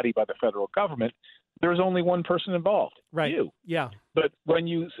my body by the federal government, there's only one person involved. Right. You. Yeah. But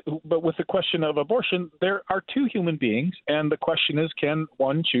with the question of abortion, there are 2 human beings, and the question is, can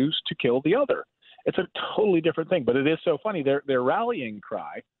one choose to kill the other? It's a totally different thing. But it is so funny. Their rallying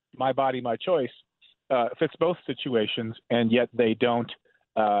cry, my body, my choice, fits both situations, and yet they don't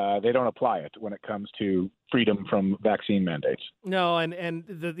apply it when it comes to freedom from vaccine mandates. No, and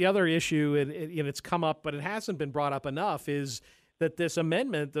the other issue, and it's come up, but it hasn't been brought up enough, is that this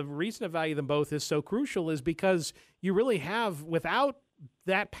amendment, the reason to value them both is so crucial is because you really have, without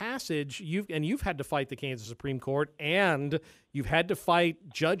that passage, you've had to fight the Kansas Supreme Court, and you've had to fight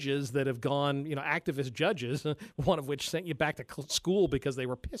judges that have gone, activist judges, one of which sent you back to school because they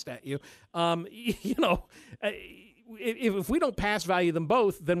were pissed at you. If we don't pass value them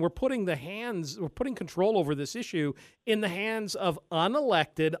both, then we're putting control over this issue in the hands of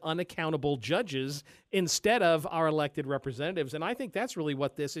unelected, unaccountable judges instead of our elected representatives. And I think that's really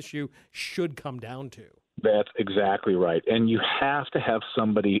what this issue should come down to. That's exactly right. And you have to have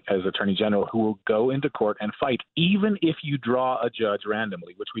somebody as Attorney General who will go into court and fight, even if you draw a judge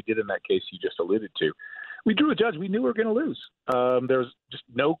randomly, which we did in that case you just alluded to. We drew a judge. We knew we were going to lose. There's just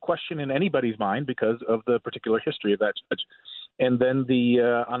no question in anybody's mind because of the particular history of that judge. And then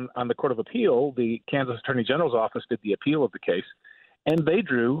on the Court of Appeal, the Kansas Attorney General's office did the appeal of the case. And they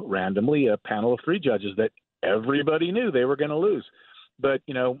drew randomly a panel of 3 judges that everybody knew they were going to lose. But,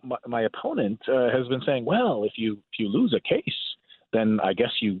 my opponent has been saying, well, if you lose a case, then I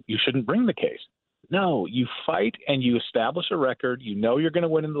guess you shouldn't bring the case. No, you fight and you establish a record. You know you're going to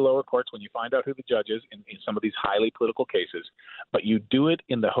win in the lower courts when you find out who the judge is in some of these highly political cases. But you do it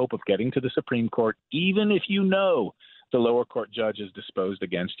in the hope of getting to the Supreme Court, even if you know the lower court judge is disposed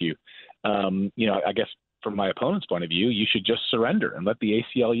against you. I guess from my opponent's point of view, you should just surrender and let the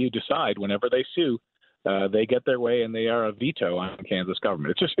ACLU decide whenever they sue. They get their way and they are a veto on Kansas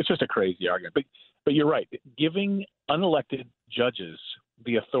government. It's just a crazy argument. But you're right. Giving unelected judges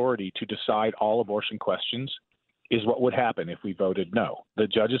the authority to decide all abortion questions is what would happen if we voted no. The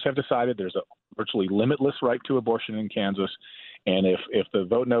judges have decided there's a virtually limitless right to abortion in Kansas, and if the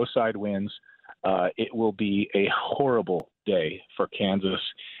vote no side wins, it will be a horrible day for Kansas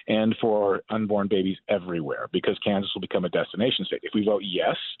and for unborn babies everywhere, because Kansas will become a destination state. If we vote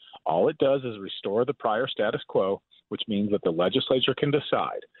yes, all it does is restore the prior status quo, which means that the legislature can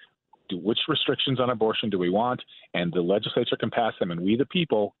decide which restrictions on abortion do we want, and the legislature can pass them, and we, the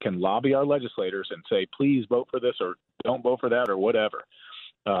people, can lobby our legislators and say, please vote for this or don't vote for that or whatever.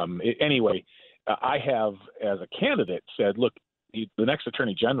 Anyway, I have, as a candidate, said, look, the next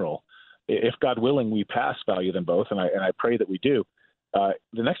attorney general, if God willing we pass value them both, and I pray that we do, the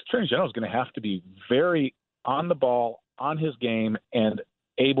next attorney general is going to have to be very on the ball, on his game, and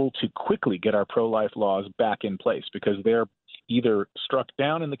able to quickly get our pro-life laws back in place, because they're either struck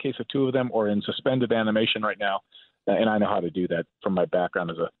down in the case of 2 of them or in suspended animation right now. And I know how to do that from my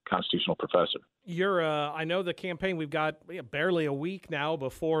background as a constitutional professor. I know the campaign, we've got barely a week now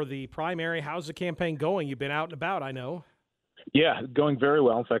before the primary. How's the campaign going? You've been out and about, I know. Yeah, going very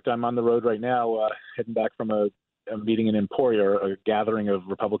well. In fact, I'm on the road right now, heading back from a meeting in Emporia, a gathering of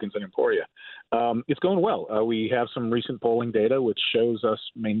Republicans in Emporia. It's going well. We have some recent polling data which shows us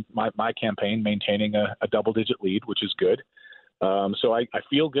my campaign maintaining a double-digit lead, which is good. So I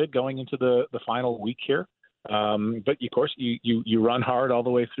feel good going into the final week here. But of course, you run hard all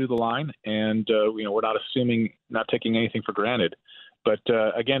the way through the line, and we're not taking anything for granted. But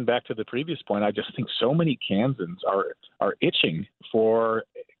again, back to the previous point, I just think so many Kansans are itching for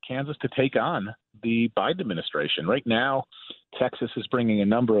Kansas to take on the Biden administration. Right now, Texas is bringing a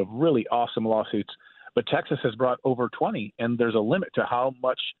number of really awesome lawsuits, but Texas has brought over 20, and there's a limit to how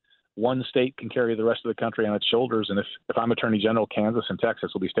much one state can carry the rest of the country on its shoulders. And if I'm Attorney General, Kansas and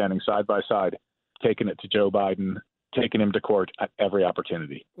Texas will be standing side by side, taking it to Joe Biden, taking him to court at every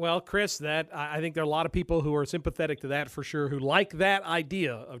opportunity. Well, Chris, I think there are a lot of people who are sympathetic to that for sure, who like that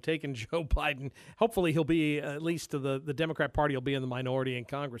idea of taking Joe Biden. Hopefully he'll be, at least to the Democrat Party, will be in the minority in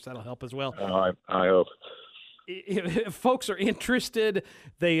Congress. That'll help as well. I hope. If folks are interested,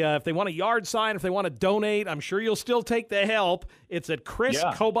 if they want a yard sign, if they want to donate, I'm sure you'll still take the help. It's at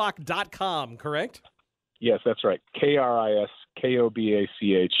chriskobach.com, correct? Yes, that's right.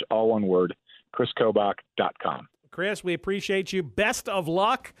 KRISKOBACH, all one word, chriskobach.com. Chris, we appreciate you. Best of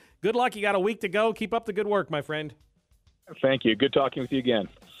luck. Good luck. You got a week to go. Keep up the good work, my friend. Thank you. Good talking with you again.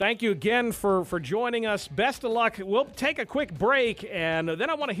 Thank you again for joining us. Best of luck. We'll take a quick break, and then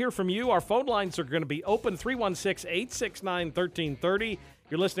I want to hear from you. Our phone lines are going to be open, 316-869-1330.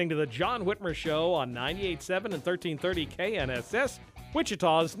 You're listening to the John Whitmer Show on 98.7 and 1330 KNSS,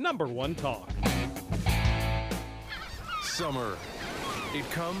 Wichita's #1 talk. Summer. It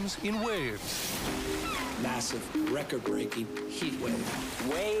comes in waves. Massive, record-breaking heat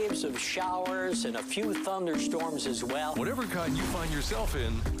wave. Waves of showers and a few thunderstorms as well. Whatever kind you find yourself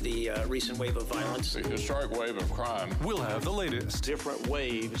in. The recent wave of violence. The historic wave of crime. We'll have the latest. Different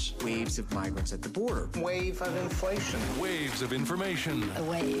waves. Waves of migrants at the border. Wave of inflation. Waves of information. A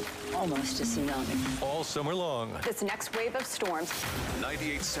wave, almost a tsunami. All summer long. This next wave of storms.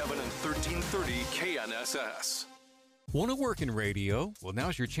 98.7 and 1330 KNSS. Want to work in radio? Well,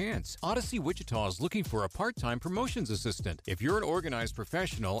 now's your chance. Odyssey Wichita is looking for a part-time promotions assistant. If you're an organized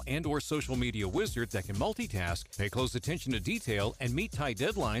professional and or social media wizard that can multitask, pay close attention to detail, and meet tight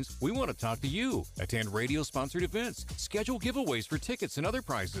deadlines, we want to talk to you. Attend radio-sponsored events, schedule giveaways for tickets and other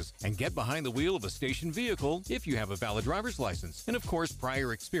prizes, and get behind the wheel of a station vehicle if you have a valid driver's license. And of course,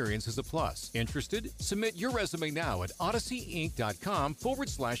 prior experience is a plus. Interested? Submit your resume now at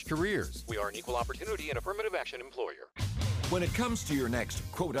odysseyinc.com/careers. We are an equal opportunity and affirmative action employer. When it comes to your next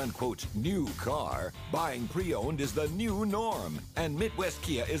quote-unquote new car, buying pre-owned is the new norm. And Midwest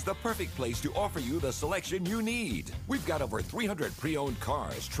Kia is the perfect place to offer you the selection you need. We've got over 300 pre-owned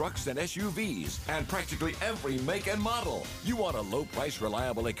cars, trucks, and SUVs, and practically every make and model. You want a low-price,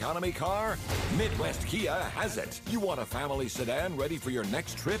 reliable economy car? Midwest Kia has it. You want a family sedan ready for your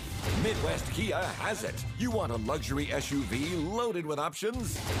next trip? Midwest Kia has it. You want a luxury SUV loaded with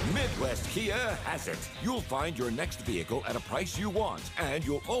options? Midwest Kia has it. You'll find your next vehicle at a price you want, and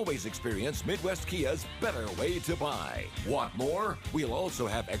you'll always experience Midwest Kia's better way to buy. Want more? We'll also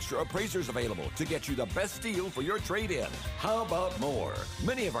have extra appraisers available to get you the best deal for your trade-in. How about more?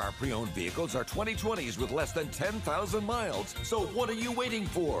 Many of our pre-owned vehicles are 2020s with less than 10,000 miles. So what are you waiting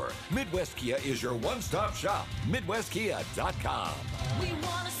for? Midwest Kia is your one-stop shop. MidwestKia.com. We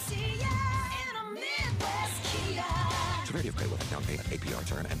want to see ya in a Midwest Kia. Severity of credit limit, down payment, APR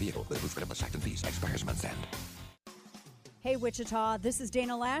term, and vehicle includes credit plus tax and fees. Expires month's end. Hey Wichita, this is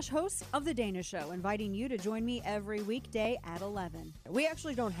Dana Lash, host of The Dana Show, inviting you to join me every weekday at 11. We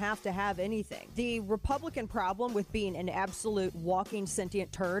actually don't have to have anything. The Republican problem with being an absolute walking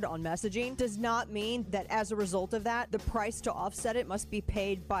sentient turd on messaging does not mean that as a result of that, the price to offset it must be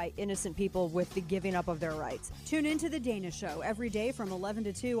paid by innocent people with the giving up of their rights. Tune into The Dana Show every day from 11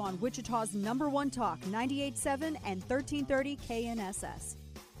 to 2 on Wichita's #1 talk, 98.7 and 1330 KNSS.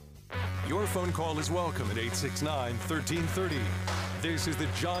 Your phone call is welcome at 869-1330. This is the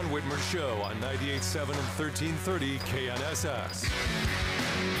John Whitmer Show on 98.7 and 1330 KNSS.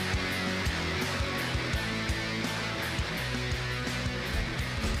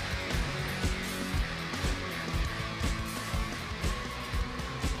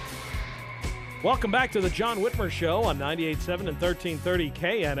 Welcome back to the John Whitmer Show on 98.7 and 1330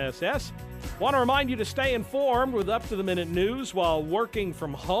 KNSS. Want to remind you to stay informed with up-to-the-minute news while working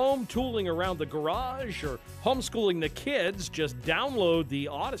from home, tooling around the garage, or homeschooling the kids. Just download the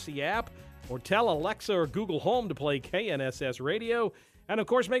Odyssey app or tell Alexa or Google Home to play KNSS Radio. And, of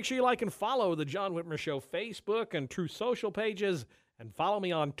course, make sure you like and follow the John Whitmer Show Facebook and True Social pages. And follow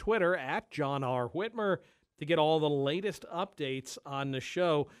me on Twitter at John R. Whitmer to get all the latest updates on the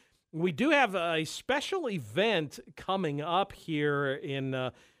show. We do have a special event coming up here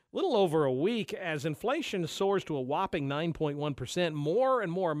in little over a week. As inflation soars to a whopping 9.1%, more and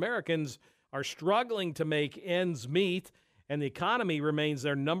more Americans are struggling to make ends meet, and the economy remains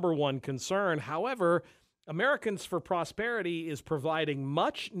their #1 concern. However, Americans for Prosperity is providing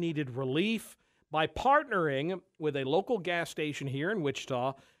much-needed relief by partnering with a local gas station here in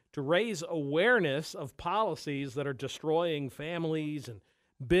Wichita to raise awareness of policies that are destroying families and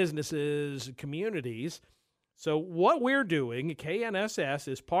businesses and communities. So what we're doing, KNSS,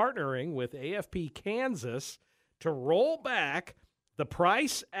 is partnering with AFP Kansas to roll back the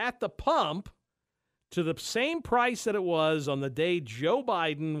price at the pump to the same price that it was on the day Joe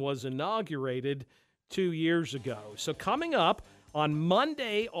Biden was inaugurated 2 years ago. So coming up on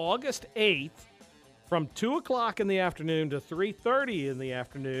Monday, August 8th, from 2 o'clock in the afternoon to 3:30 in the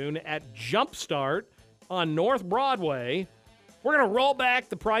afternoon at Jumpstart on North Broadway, we're going to roll back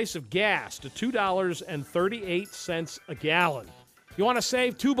the price of gas to $2.38 a gallon. You want to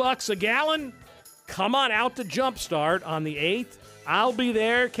save $2 a gallon? Come on out to Jumpstart on the 8th. I'll be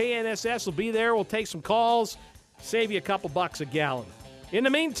there. KNSS will be there. We'll take some calls, save you a couple bucks a gallon. In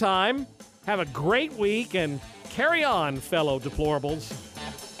the meantime, have a great week and carry on, fellow deplorables.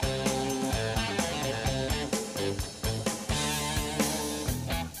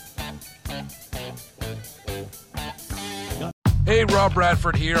 Hey, Rob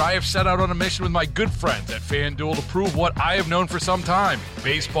Bradford here. I have set out on a mission with my good friends at FanDuel to prove what I have known for some time.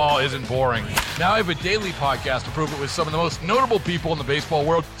 Baseball isn't boring. Now I have a daily podcast to prove it with some of the most notable people in the baseball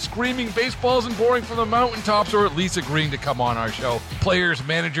world, screaming baseball isn't boring from the mountaintops, or at least agreeing to come on our show. Players,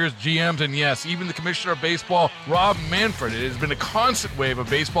 managers, GMs, and yes, even the commissioner of baseball, Rob Manfred. It has been a constant wave of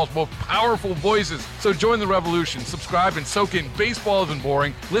baseball's most powerful voices. So join the revolution. Subscribe and soak in Baseball Isn't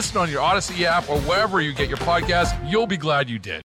Boring. Listen on your Odyssey app or wherever you get your podcasts. You'll be glad you did.